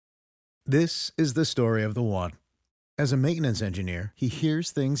This is the story of the one. As a maintenance engineer, he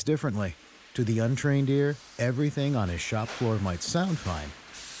hears things differently. To the untrained ear, everything on his shop floor might sound fine,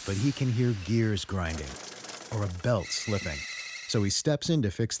 but he can hear gears grinding or a belt slipping. So he steps in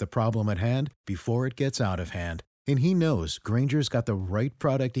to fix the problem at hand before it gets out of hand. And he knows Grainger's got the right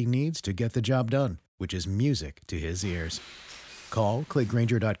product he needs to get the job done, which is music to his ears. Call, click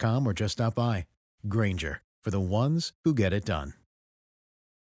Grainger.com, or just stop by. Grainger, for the ones who get it done.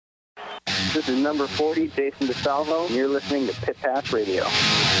 This is number 40, Jason DeSalvo, and you're listening to Pit Pass Radio.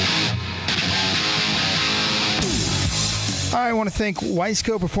 I want to thank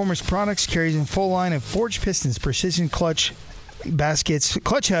Wiseco Performance Products, carries a full line of forged pistons, precision clutch baskets,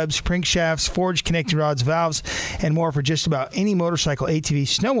 clutch hubs, spring shafts, forged connecting rods, valves, and more for just about any motorcycle, ATV,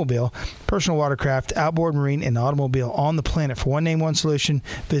 snowmobile, personal watercraft, outboard, marine, and automobile on the planet. For one name, one solution,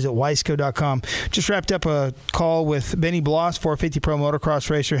 visit Wiseco.com. Just wrapped up a call with Benny Bloss, 450 Pro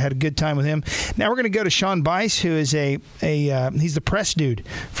motocross racer. Had a good time with him. Now we're going to go to Sean Bice, who is he's the press dude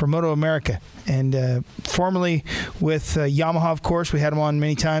for Moto America. And formerly with Yamaha, of course. We had him on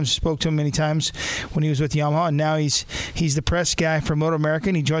many times, spoke to him many times when he was with Yamaha. And now he's the press guy for Moto America,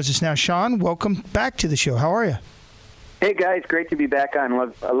 and he joins us now. Sean, welcome back to the show. How are you? Hey, guys. Great to be back on.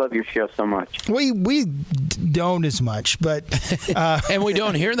 I love your show so much. We don't as much, but... and we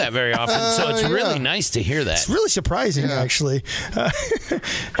don't hear that very often, so it's really nice to hear that. It's really surprising, actually.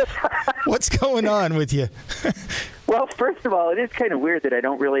 What's going on with you? Well, first of all, it is kind of weird that I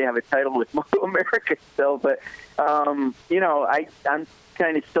don't really have a title with Moto America still, but, I'm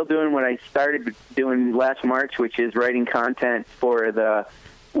kind of still doing what I started doing last March, which is writing content for the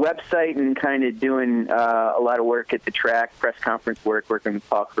website and kind of doing a lot of work at the track, press conference work, working with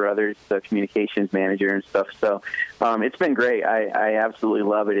Paul Carruthers, the communications manager and stuff. So it's been great. I absolutely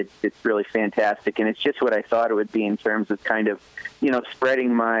love it. It's really fantastic, and it's just what I thought it would be in terms of kind of,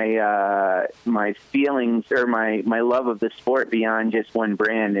 spreading my my feelings or my love of the sport beyond just one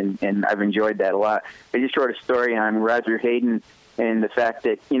brand, and I've enjoyed that a lot. I just wrote a story on Roger Hayden and the fact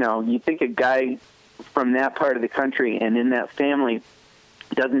that, you think a guy from that part of the country and in that family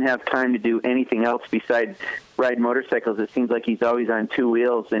doesn't have time to do anything else besides ride motorcycles. It seems like he's always on two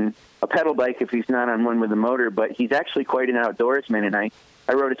wheels and a pedal bike if he's not on one with a motor, but he's actually quite an outdoorsman, and I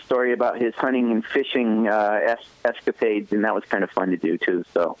wrote a story about his hunting and fishing escapades, and that was kind of fun to do too.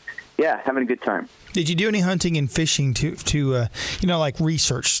 So, yeah, having a good time. Did you do any hunting and fishing to like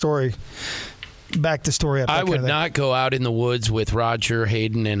research story? Back the story up. I would not go out in the woods with Roger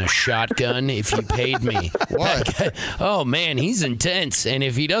Hayden and a shotgun if you paid me. What? Oh, man, he's intense. And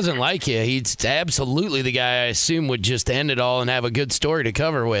if he doesn't like you, he's absolutely the guy I assume would just end it all and have a good story to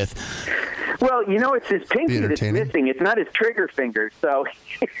cover with. Well, it's his pinky that's missing. It's not his trigger finger, so...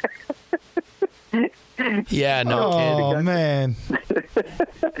 Yeah, no kidding. Oh, man.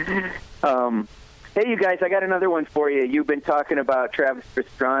 Hey, you guys, I got another one for you. You've been talking about Travis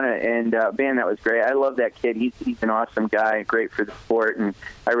Pastrana, and, man, that was great. I love that kid. He's an awesome guy, great for the sport, and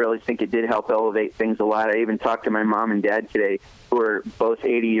I really think it did help elevate things a lot. I even talked to my mom and dad today, who are both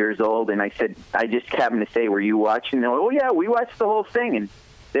 80 years old, and I said, I just happened to say, were you watching? They're like, oh, yeah, we watched the whole thing, and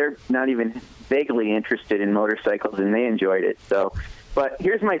they're not even vaguely interested in motorcycles, and they enjoyed it. So, but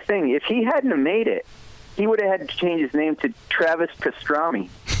here's my thing. If he hadn't have made it, he would have had to change his name to Travis Pastrami.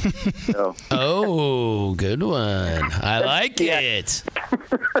 So. Oh, good one. I like it.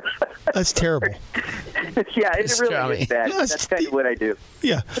 That's terrible. Yeah, it really is bad. That's kind of what I do.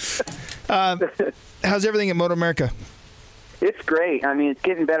 Yeah. How's everything at Moto America? It's great. I mean, it's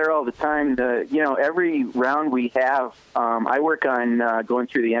getting better all the time. Every round we have, I work on going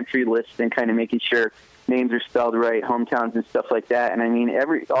through the entry list and kind of making sure names are spelled right, hometowns and stuff like that. And I mean,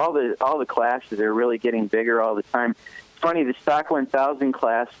 all the classes are really getting bigger all the time. It's funny, the Stock 1000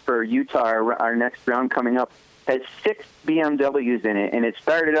 class for Utah, our next round coming up, has 6 BMWs in it, and it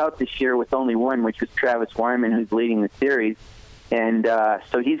started out this year with only one, which was Travis Wyman, who's leading the series. And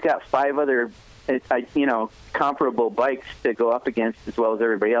so he's got 5 other, comparable bikes to go up against as well as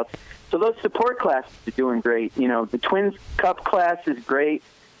everybody else. So those support classes are doing great. The Twins Cup class is great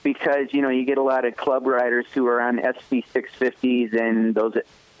because, you get a lot of club riders who are on SV650s and those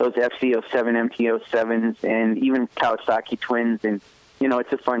FC07, MT07s, and even Kawasaki Twins, and,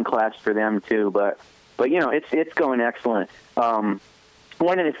 it's a fun class for them too. But it's going excellent. One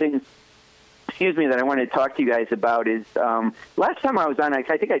of the things, that I wanted to talk to you guys about is last time I was on, I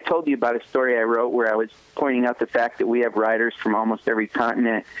think I told you about a story I wrote where I was pointing out the fact that we have riders from almost every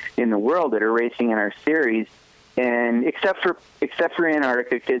continent in the world that are racing in our series, and except for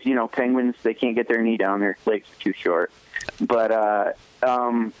Antarctica, because penguins, they can't get their knee down, their legs are too short. But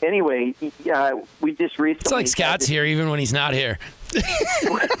anyway, we just recently... It's like Scott's here even when he's not here.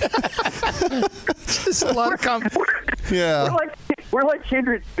 It's a lot of Yeah. We're like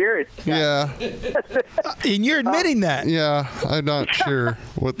kindred spirits. Yeah. and you're admitting that. Yeah. I'm not sure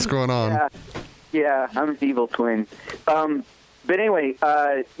what's going on. Yeah, I'm an evil twin. But anyway,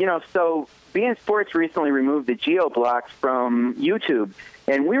 so beIN Sports recently removed the geo blocks from YouTube,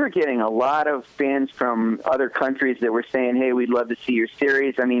 and we were getting a lot of fans from other countries that were saying, hey, we'd love to see your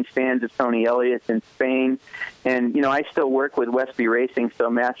series. I mean, fans of Tony Elliott in Spain. And, I still work with Westby Racing, so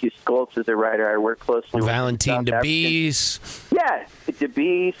Matthew Skoltz is a rider I work closely with. Valentin DeBees. Yeah,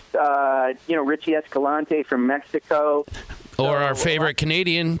 DeBees, Richie Escalante from Mexico. Or our favorite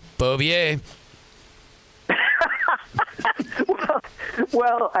Canadian, Bouvier.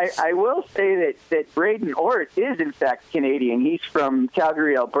 Well, I will say that Braden Ort is, in fact, Canadian. He's from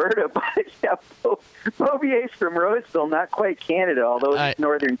Calgary, Alberta, but Bouvier's from Roseville, not quite Canada, although it's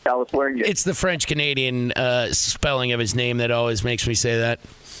Northern California. It's the French-Canadian spelling of his name that always makes me say that.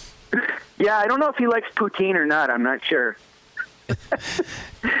 Yeah, I don't know if he likes poutine or not. I'm not sure.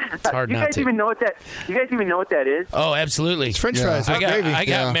 It's hard you not guys to. even know what that is? Oh, absolutely. It's French fries. I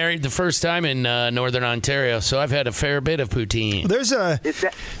got married the first time in Northern Ontario, so I've had a fair bit of poutine. There's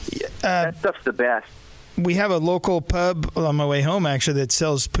that stuff's the best. We have a local pub on my way home, actually, that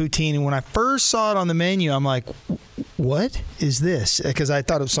sells poutine. And when I first saw it on the menu, I'm like, what is this? Because I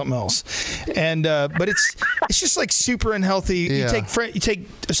thought it was something else. And but it's just like super unhealthy. Yeah.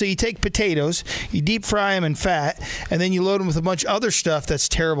 You take potatoes, you deep fry them in fat, and then you load them with a bunch of other stuff that's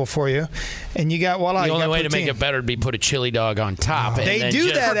terrible for you. And you got voila. The only way poutine. to make it better would be put a chili dog on top. And They then do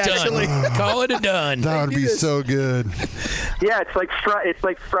just that, done. actually. Call it a done. That would be so good. Yeah, it's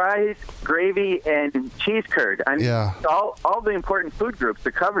like fries, gravy, and cheese curd. I mean, Yeah. all the important food groups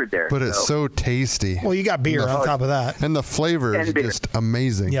are covered there. But it's so tasty. Well, you got beer on top of that. And the flavor is And beer. just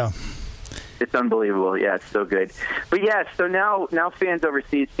amazing. Yeah. It's unbelievable. Yeah, it's so good. But yeah, so now fans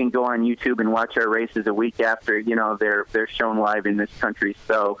overseas can go on YouTube and watch our races a week after, they're shown live in this country.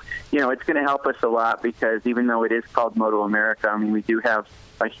 So, it's going to help us a lot because even though it is called Moto America, I mean, we do have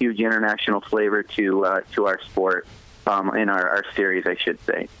a huge international flavor to our sport, in our series, I should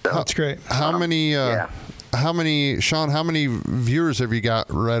say. So, That's great. How many viewers have you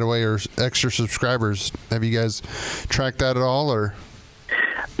got right away or extra subscribers? Have you guys tracked that at all or?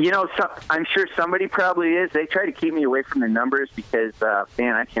 I'm sure somebody probably is. They try to keep me away from the numbers because,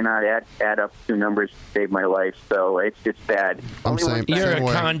 I cannot add up two numbers to save my life. So it's just bad. You're a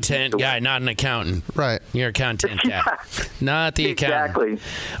way. content guy, not an accountant. Right. You're a content guy, not the accountant. Exactly.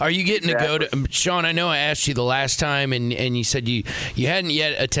 Are you getting to go to Sean? I know I asked you the last time, and you said you hadn't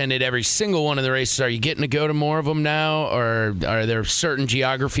yet attended every single one of the races. Are you getting to go to more of them now, or are there certain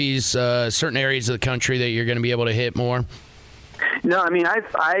geographies, certain areas of the country that you're going to be able to hit more? No, I mean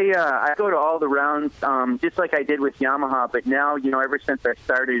I go to all the rounds just like I did with Yamaha, but now ever since I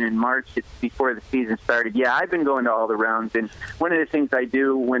started in March, it's before the season started. Yeah, I've been going to all the rounds, and one of the things I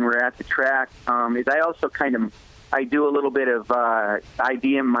do when we're at the track is I also I do a little bit of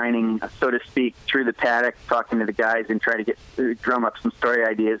idea mining, so to speak, through the paddock, talking to the guys and try to drum up some story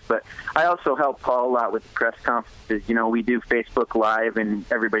ideas. But I also help Paul a lot with the press conferences. We do Facebook Live, and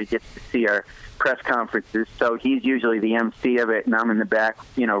everybody gets to see our press conferences. So he's usually the MC of it, and I'm in the back,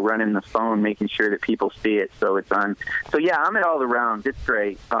 running the phone, making sure that people see it. So it's on. So yeah, I'm at all the rounds. It's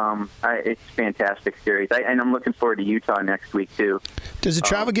great. It's a fantastic series, and I'm looking forward to Utah next week too. Does the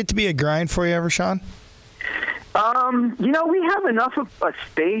travel get to be a grind for you ever, Sean? We have enough of a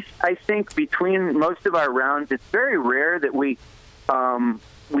space, I think, between most of our rounds. It's very rare that we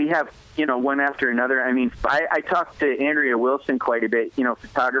have, one after another. I mean, I talked to Andrea Wilson quite a bit,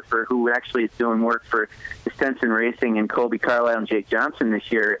 photographer who actually is doing work for Stenson Racing and Colby Carlisle and Jake Johnson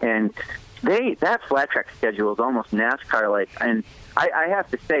this year. And that flat track schedule is almost NASCAR-like. And I have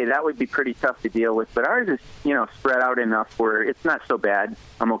to say, that would be pretty tough to deal with. But ours is, spread out enough where it's not so bad.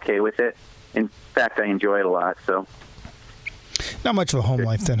 I'm okay with it. In fact, I enjoy it a lot. So, not much of a home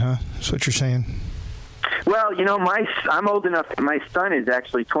life then, huh? That's what you're saying. Well, I'm old enough. My son is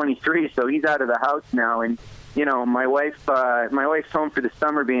actually 23, so he's out of the house now. And my wife's home for the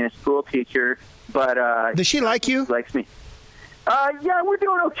summer, being a school teacher. But does she like you? She likes me. Yeah, we're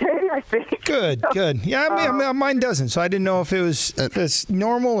doing okay, I think. Good. Yeah, I mean, mine doesn't, so I didn't know if it's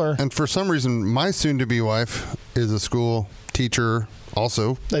normal or. And for some reason, my soon-to-be wife is a school teacher.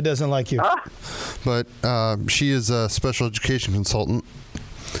 Also, that doesn't like you. But she is a special education consultant.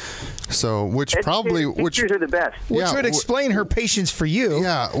 So, teachers are the best. Which would explain her patience for you.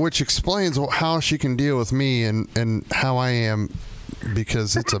 Yeah, which explains how she can deal with me and how I am,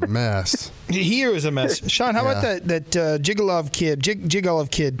 because it's a mess. Here is a mess. Sean, how about that Jigalov kid?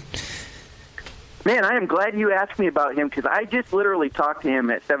 Jigalov kid. Man, I am glad you asked me about him because I just literally talked to him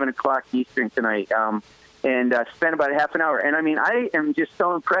at 7 o'clock Eastern tonight. And spent about a half an hour. And, I mean, I am just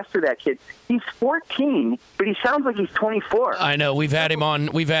so impressed with that kid. He's 14, but he sounds like he's 24. I know. We've had him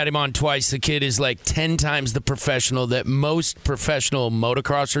on twice. The kid is like 10 times the professional that most professional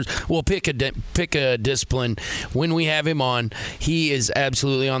motocrossers will pick a discipline. When we have him on, he is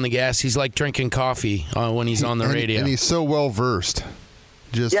absolutely on the gas. He's like drinking coffee when he's on the radio. And he's so well-versed.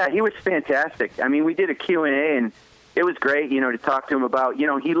 Yeah, he was fantastic. I mean, we did a Q&A, and it was great, to talk to him about,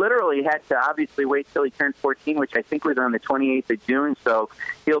 he literally had to obviously wait till he turned 14, which I think was on the 28th of June. So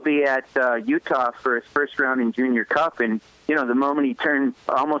he'll be at Utah for his first round in Junior Cup. And, the moment he turned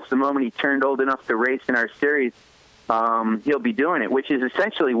old enough to race in our series, he'll be doing it, which is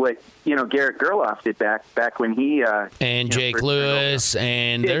essentially what, Garrett Gerloff did back when he... and Jake Lewis,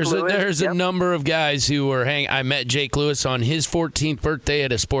 and there's a number of guys who were I met Jake Lewis on his 14th birthday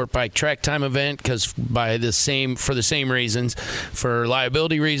at a sport bike track time event because for the same reasons, for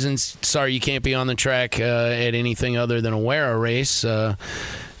liability reasons. Sorry, you can't be on the track at anything other than a WERA race.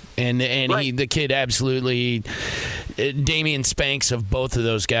 And right. The kid absolutely, Damian Spanks of both of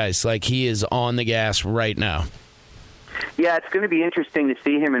those guys, like he is on the gas right now. Yeah, it's going to be interesting to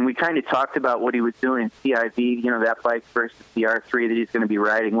see him, and we kind of talked about what he was doing in CIV, that bike versus the R3 that he's going to be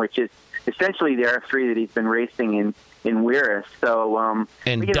riding, which is essentially the R3 that he's been racing in WERA. So,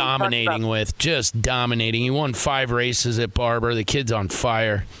 just dominating. He won 5 races at Barber. The kid's on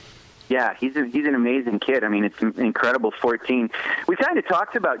fire. Yeah, he's an amazing kid. I mean, it's an incredible 14. We kind of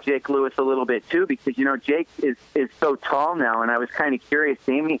talked about Jake Lewis a little bit, too, because, Jake is so tall now, and I was kind of curious.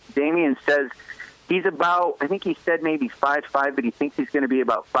 Damian says he's about, I think he said maybe 5'5", but he thinks he's going to be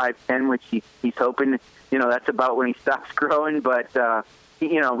about 5'10", which he's hoping, that's about when he stops growing. But,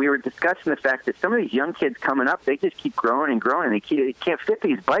 we were discussing the fact that some of these young kids coming up, they just keep growing and growing. They can't fit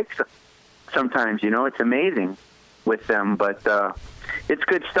these bikes sometimes, it's amazing with them. But it's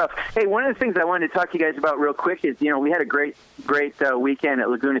good stuff. Hey, one of the things I wanted to talk to you guys about real quick is, we had a great weekend at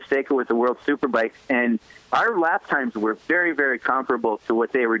Laguna Seca with the World Superbikes, and our lap times were very, very comparable to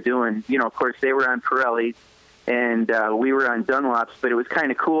what they were doing. Of course, they were on Pirellis, and we were on Dunlops, but it was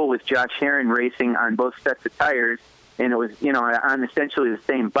kind of cool with Josh Herron racing on both sets of tires, and it was, on essentially the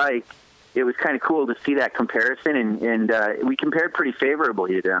same bike. It was kind of cool to see that comparison, and we compared pretty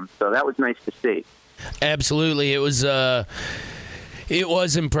favorably to them, so that was nice to see. Absolutely. It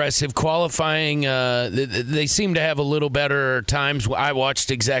was impressive. Qualifying, they seem to have a little better times. I watched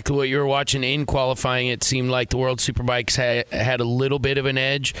exactly what you were watching in qualifying. It seemed like the World Superbikes had a little bit of an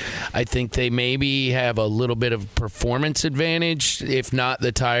edge. I think they maybe have a little bit of performance advantage, if not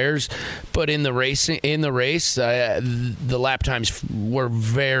the tires. But in the race, the lap times were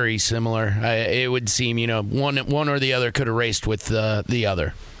very similar. It would seem, one or the other could have raced with the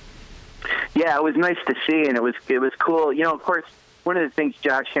other. Yeah, it was nice to see, and it was cool. Of course, one of the things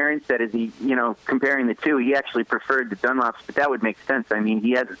Josh Herron said is he, comparing the two, he actually preferred the Dunlops, but that would make sense. I mean,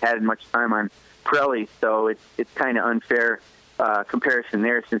 he hasn't had much time on Pirelli, so it's kind of unfair comparison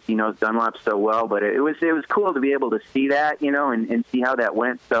there since he knows Dunlop so well. But it was cool to be able to see that, and see how that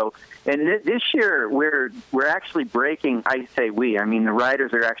went. So, and this year we're actually breaking. I mean the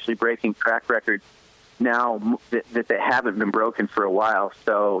riders are actually breaking track records now that they haven't been broken for a while.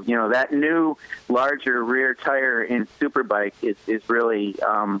 So, that new larger rear tire in Superbike is really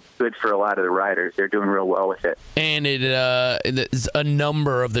good for a lot of the riders. They're doing real well with it. And a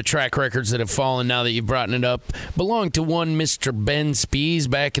number of the track records that have fallen, now that you've brought it up, belong to one Mr. Ben Spies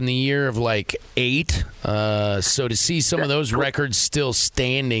back in the year of 8. So to see some of those records still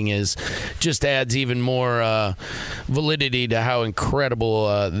standing just adds even more validity to how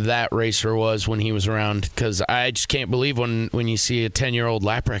incredible that racer was when he was around. Because I just can't believe when you see a 10-year-old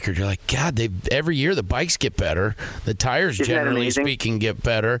lap record, you're like, God, every year the bikes get better. The tires, generally speaking, get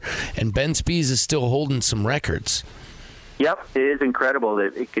better. And Ben Spies is still holding some records. Yep, it is incredible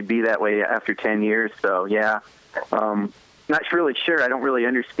that it could be that way after 10 years. So, yeah, not really sure. I don't really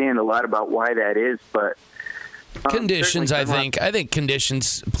understand a lot about why that is, but... Conditions, I think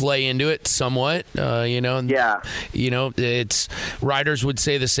conditions play into it somewhat. Yeah. It's riders would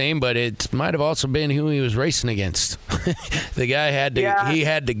say the same, but it might have also been who he was racing against. The guy he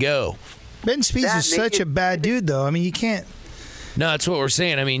had to go. Ben Spies is such a bad dude, though. I mean, you can't. No, that's what we're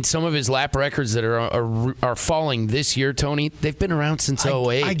saying. I mean, some of his lap records that are falling this year, Tony, they've been around since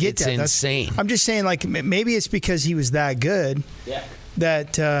 08. I get it's that. Insane. I'm just saying, maybe it's because he was that good. Yeah.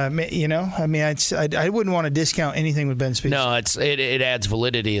 That I mean, I wouldn't want to discount anything with Ben Spies. No, it adds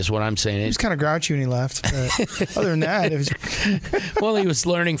validity, is what I'm saying. He was kind of grouchy when he left. Other than that, it was. Well, he was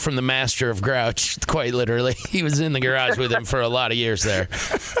learning from the master of grouch, quite literally. He was in the garage with him for a lot of years there.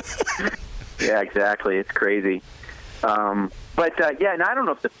 Yeah, exactly. It's crazy. But and I don't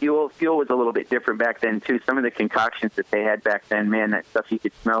know if the fuel was a little bit different back then too. Some of the concoctions that they had back then, man, that stuff, you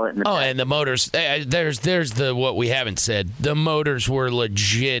could smell it in the back. And the motors. There's the what we haven't said. The motors were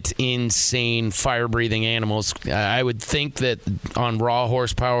legit insane fire-breathing animals. I would think that on raw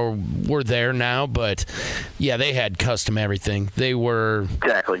horsepower we're there now, but yeah, they had custom everything. They were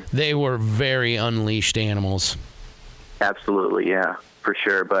very unleashed animals. Absolutely, yeah. For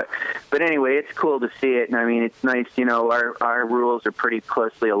sure, but anyway, it's cool to see it, and I mean, it's nice. Our rules are pretty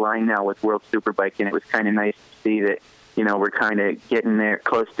closely aligned now with World Superbike, and it was kind of nice to see that. We're kind of getting there,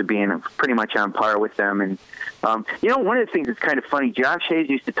 close to being pretty much on par with them. And one of the things that's kind of funny, Josh Hayes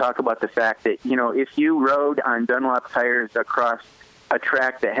used to talk about the fact that if you rode on Dunlop tires across a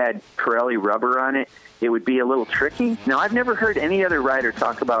track that had Pirelli rubber on it, it would be a little tricky. Now, I've never heard any other rider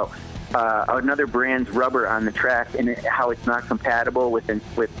talk about another brand's rubber on the track and how it's not compatible with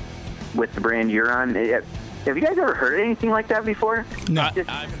the brand you're on. Have you guys ever heard anything like that before? No.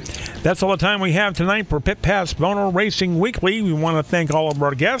 That's all the time we have tonight for Pit Pass Motor Racing Weekly. We want to thank all of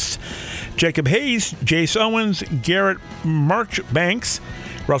our guests: Jacob Hayes, Jace Owens, Garrett Marchbanks,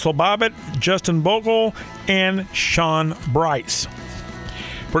 Russell Bobbitt, Justin Bogle, and Sean Bryce.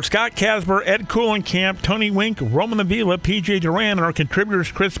 For Scott Casper, Ed Kuhlenkamp, Tony Wink, Roman Avila, PJ Duran, and our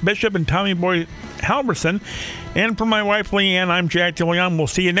contributors Chris Bishop and Tommy Boy Halverson. And for my wife Leanne, I'm Jack DeLeon. We'll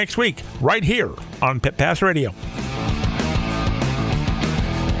see you next week right here on Pit Pass Radio.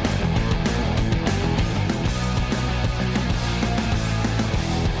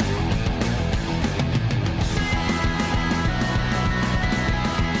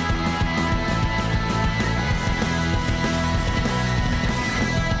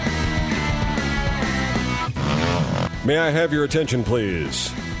 May I have your attention,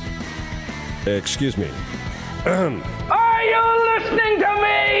 please? Excuse me. Are you listening to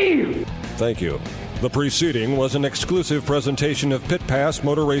me? Thank you. The preceding was an exclusive presentation of Pit Pass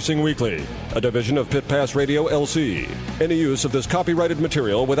Motor Racing Weekly, a division of Pit Pass Radio LC. Any use of this copyrighted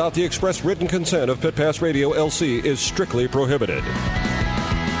material without the express written consent of Pit Pass Radio LC is strictly prohibited.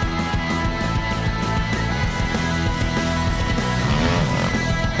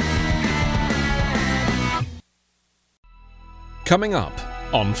 Coming up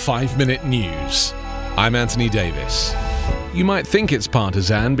on 5 Minute News, I'm Anthony Davis. You might think it's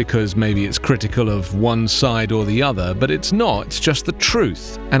partisan because maybe it's critical of one side or the other, but it's not, it's just the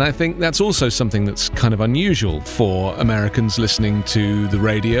truth. And I think that's also something that's kind of unusual for Americans listening to the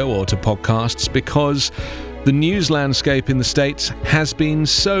radio or to podcasts, because the news landscape in the States has been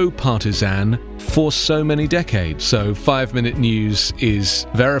so partisan for so many decades. So 5 Minute News is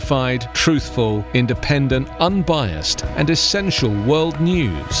verified, truthful, independent, unbiased, and essential world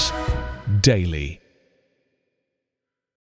news daily.